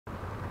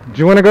Do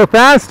you want to go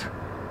fast?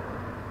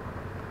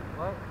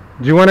 What?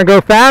 Do you want to go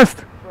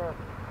fast? Sure.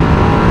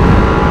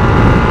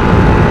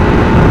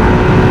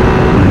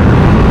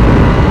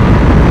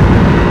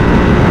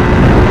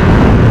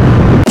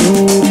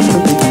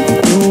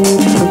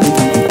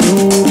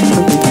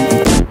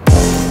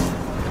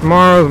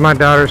 Tomorrow's my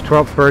daughter's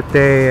 12th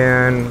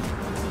birthday and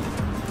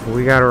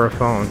we got her a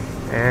phone.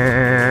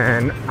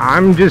 And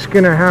I'm just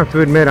gonna have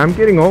to admit, I'm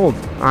getting old.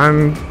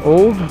 I'm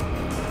old.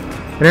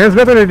 And it has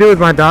nothing to do with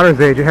my daughter's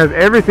age. It has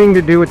everything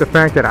to do with the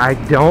fact that I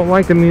don't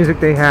like the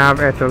music they have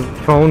at the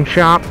phone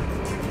shop.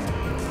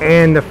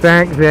 And the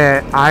fact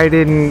that I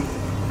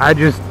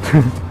just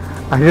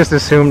I just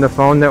assumed the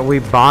phone that we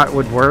bought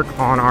would work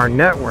on our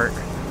network.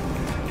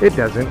 It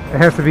doesn't. It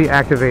has to be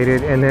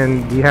activated and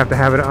then you have to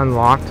have it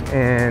unlocked,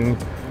 and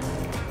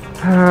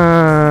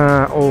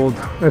old.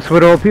 That's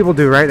what old people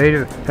do, right? They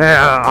just,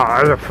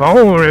 the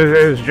phone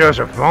is just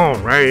a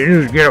phone, right?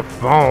 You just get a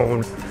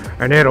phone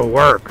and it'll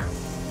work.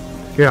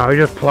 You know, you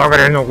just plug it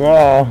in the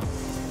wall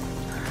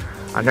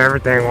and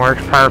everything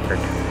works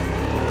perfect.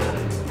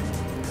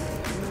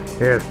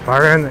 You just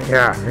plug it in,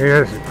 yeah,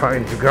 you just,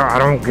 I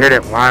don't get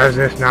it. Why is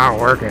this not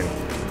working?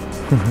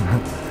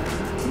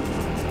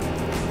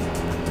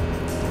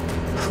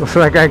 So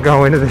like I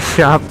go into the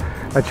shop,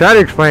 I try to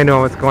explain to him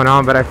what's going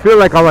on, but I feel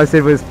like all I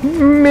said was,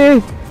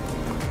 no,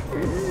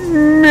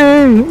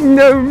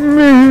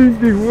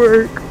 it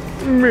work,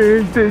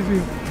 it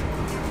doesn't.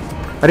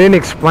 I didn't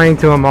explain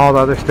to him all the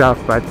other stuff,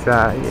 but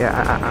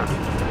yeah.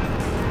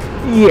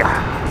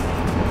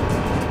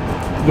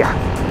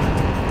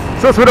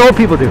 So that's what old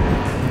people do.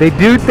 They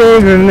do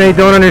things and they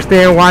don't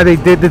understand why they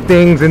did the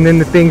things, and then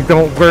the things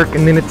don't work,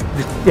 and then it's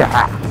just,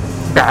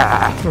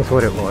 that's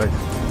what it was.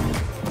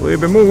 We've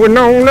been moving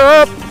on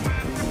up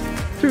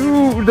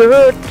to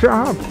the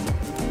top.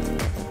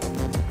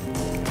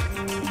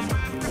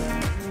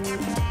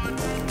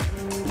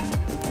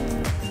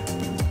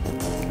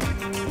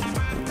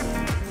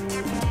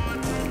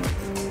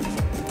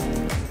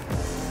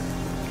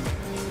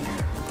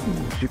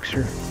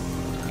 Jixer.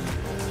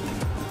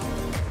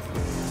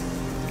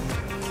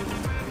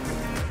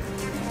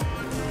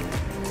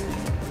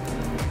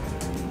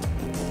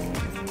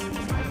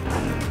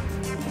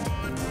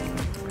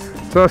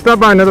 So I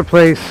stopped by another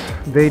place.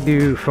 They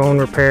do phone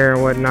repair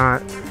and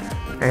whatnot,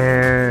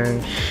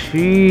 and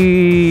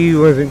she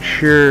wasn't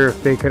sure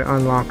if they could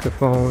unlock the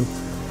phone,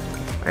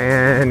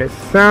 and it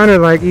sounded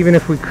like even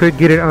if we could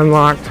get it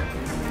unlocked,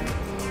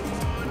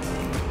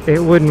 it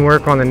wouldn't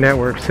work on the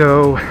network.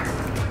 So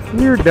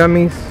we were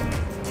dummies.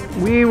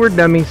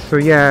 So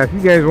yeah, if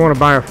you guys want to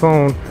buy a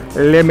phone,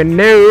 let me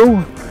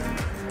know.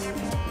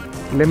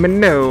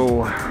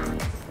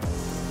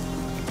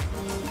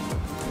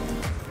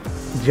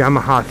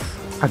 Yamahas.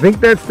 I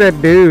think that's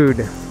that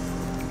dude.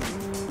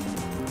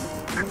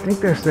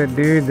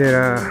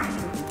 that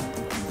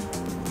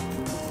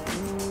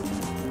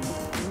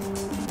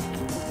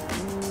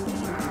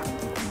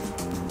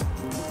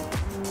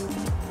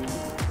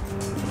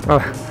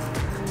oh,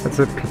 that's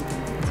a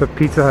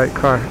Pizza Hut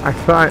car. I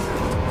thought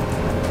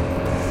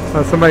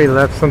somebody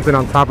left something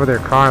on top of their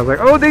car. I was like,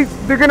 oh,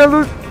 they're gonna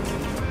lose.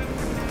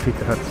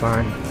 Pizza Hut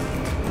sign.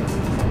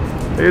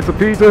 It's a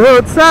Pizza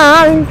Hut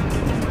sign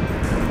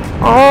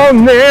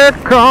on their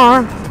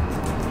car.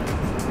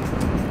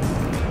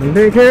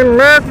 They can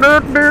let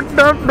oh,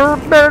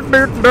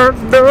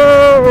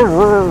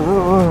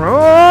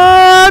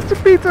 it's a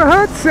Pizza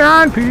Hut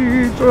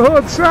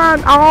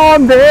sign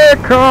on their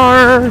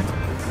car.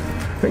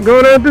 They're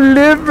gonna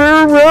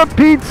deliver a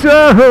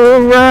pizza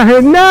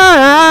right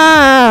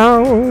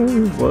now.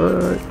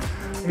 What?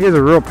 Here's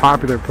a real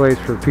popular place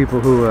for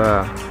people who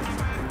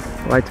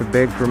like to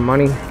beg for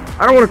money.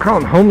 I don't want to call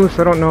them homeless.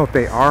 I don't know if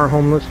they are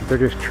homeless, if they're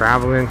just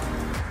traveling.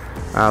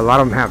 A lot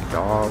of them have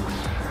dogs.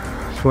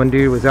 This one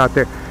dude was out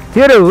there. He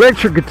had an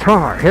electric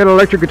guitar.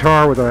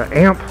 With an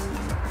amp.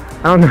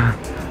 I don't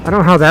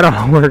know how that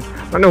all worked.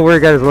 I don't know where he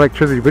got his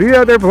electricity, but he's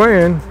out there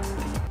playing.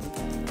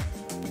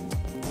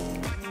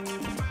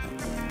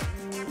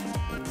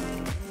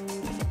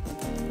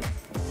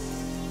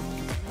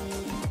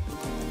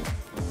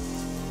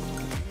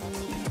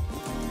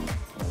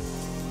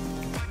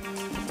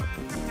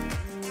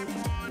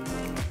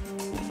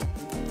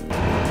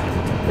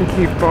 They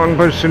keep on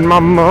pushing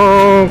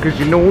mama, cause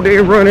you know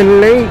they're running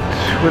late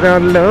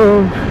without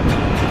love.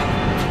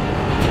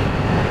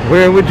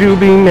 Where would you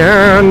be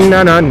now,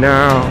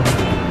 now?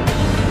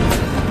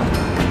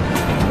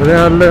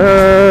 Without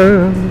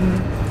love.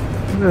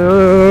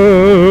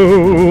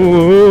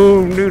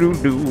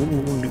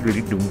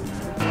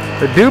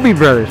 The Doobie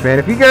Brothers, man.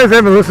 If you guys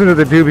haven't listened to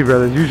the Doobie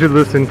Brothers, you should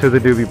listen to the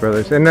Doobie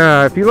Brothers. And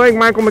if you like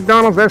Michael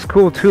McDonald's, that's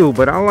cool too,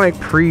 but I like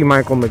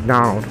pre-Michael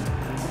McDonald.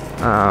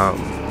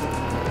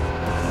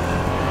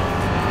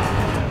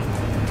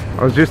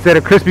 I was just at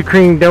a Krispy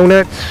Kreme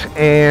Donuts,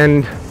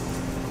 and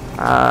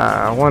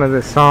one of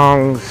the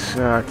songs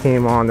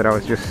came on that I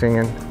was just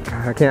singing.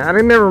 I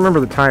didn't never remember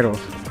the titles.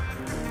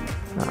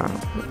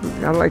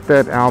 I like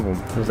that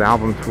album. Those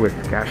albums with,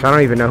 gosh, I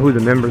don't even know who the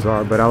members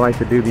are, but I like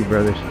the Doobie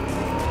Brothers.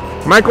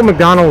 Michael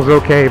McDonald's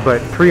okay,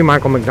 but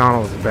pre-Michael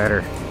McDonald's is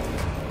better.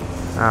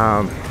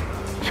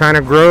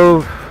 China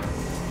Grove,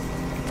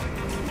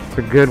 it's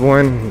a good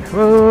one.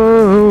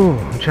 Whoa,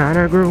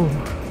 China Grove.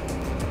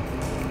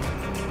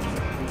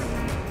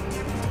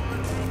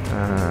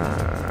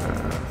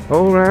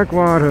 Old black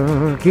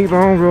water, keep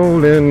on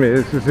rolling,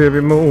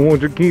 Mississippi moon,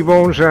 won't you keep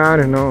on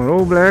shining on?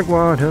 Old black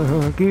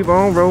water, keep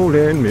on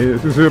rolling,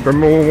 Mississippi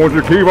moon, won't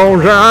you keep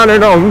on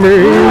shining on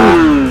me?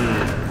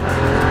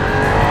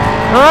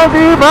 Oh,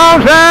 keep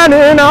on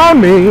shining on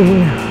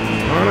me.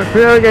 Gonna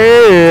tell you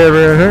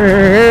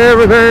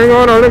everything,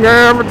 gonna look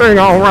everything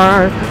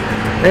alright.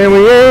 And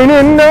we ain't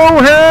in no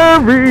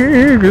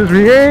hurry, 'cause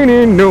we ain't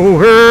in no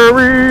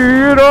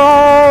hurry at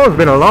all. It's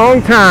been a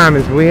long time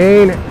as we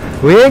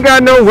ain't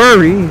got no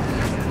worries.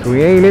 So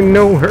we ain't in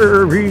no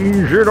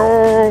hurries at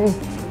all.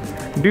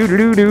 Do do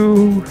do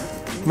do.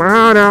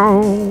 Ba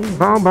down,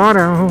 ba ba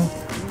down.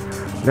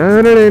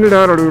 Da da da da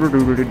da da da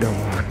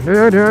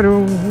da da da.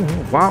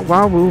 Wow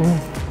wow woo.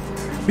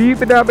 Beep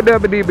da ba da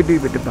ba dee ba dee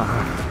ba da.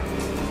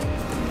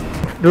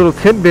 Little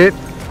tidbit.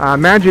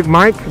 Magic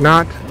Mike,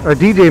 not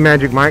DJ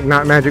Magic Mike,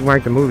 not Magic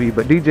Mike the movie,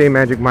 but DJ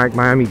Magic Mike,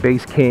 Miami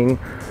Bass King,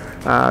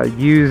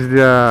 used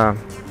a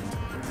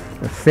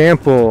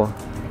sample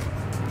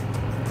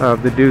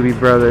of the Doobie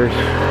Brothers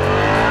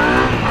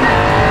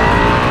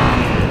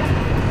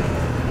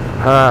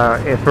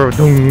for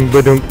dum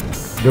ba dum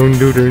dum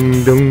dum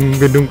dum dum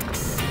ba dum.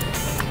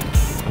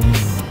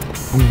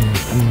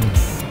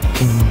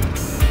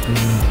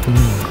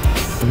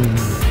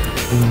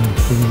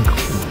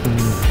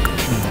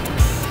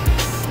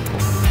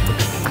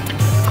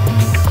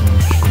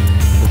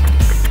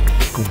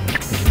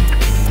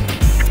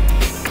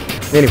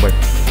 Anyway,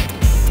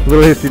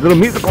 little history, little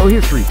musical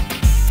history.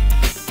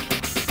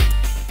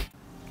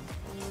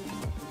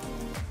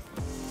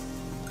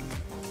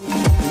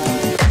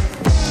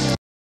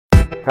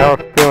 How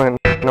it's feeling?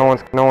 No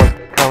one's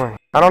coming.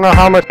 I don't know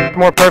how much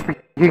more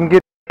perfect you can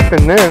get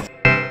than this.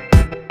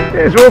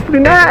 It's awfully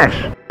nice.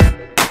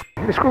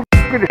 Let's go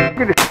get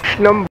a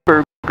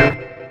schlumburger.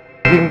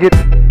 You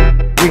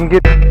can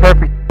get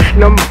perfect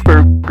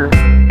schlumburger.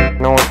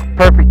 No one's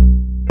perfect.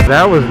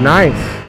 That was nice.